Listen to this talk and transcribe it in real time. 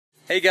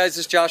Hey guys,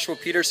 this is Joshua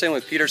Peterson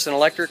with Peterson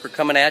Electric. We're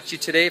coming at you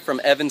today from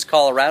Evans,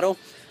 Colorado.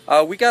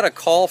 We got a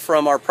call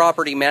from our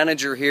property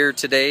manager here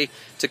today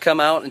to come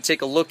out and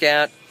take a look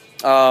at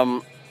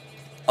a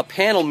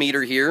panel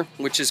meter here,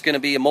 which is going to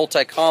be a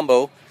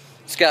multi-combo.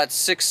 It's got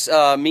 6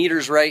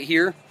 meters right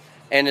here,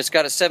 and it's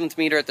got a 7th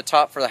meter at the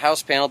top for the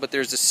house panel, but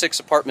there's a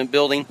 6-apartment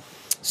building.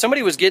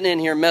 Somebody was getting in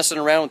here messing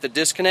around with the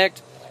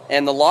disconnect,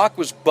 and the lock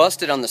was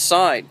busted on the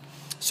side.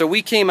 So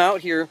we came out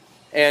here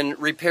and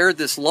repaired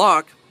this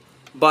lock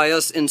by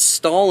us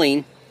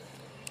installing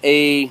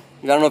I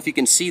don't know if you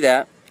can see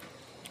that.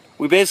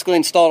 We basically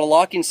installed a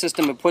locking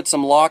system and put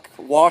some lock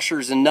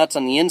washers and nuts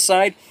on the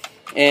inside,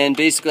 and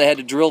basically had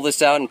to drill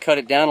this out and cut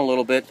it down a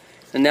little bit,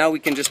 and now we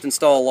can just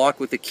install a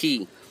lock with a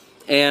key.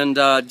 And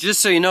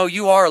just so you know,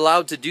 you are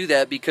allowed to do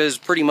that because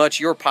pretty much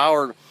your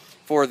power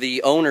for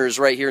the owners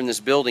right here in this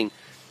building.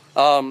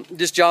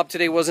 This job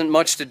today wasn't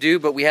much to do,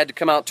 but we had to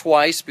come out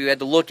twice. We had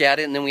to look at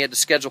it, and then we had to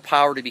schedule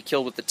power to be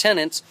killed with the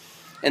tenants,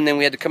 and then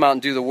we had to come out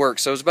and do the work.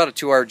 So it was about a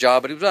 2-hour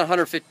job, but it was a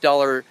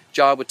 $150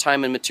 job with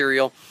time and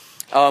material.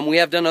 We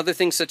have done other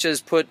things such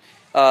as put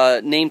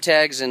name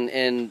tags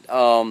and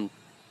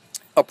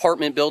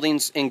apartment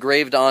buildings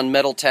engraved on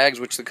metal tags,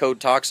 which the code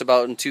talks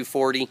about in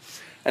 240.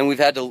 And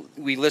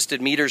we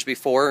listed meters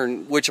before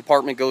and which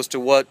apartment goes to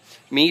what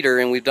meter,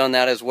 and we've done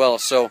that as well.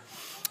 So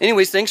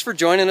anyways, thanks for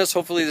joining us.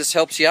 Hopefully this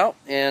helps you out,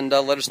 and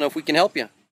let us know if we can help you.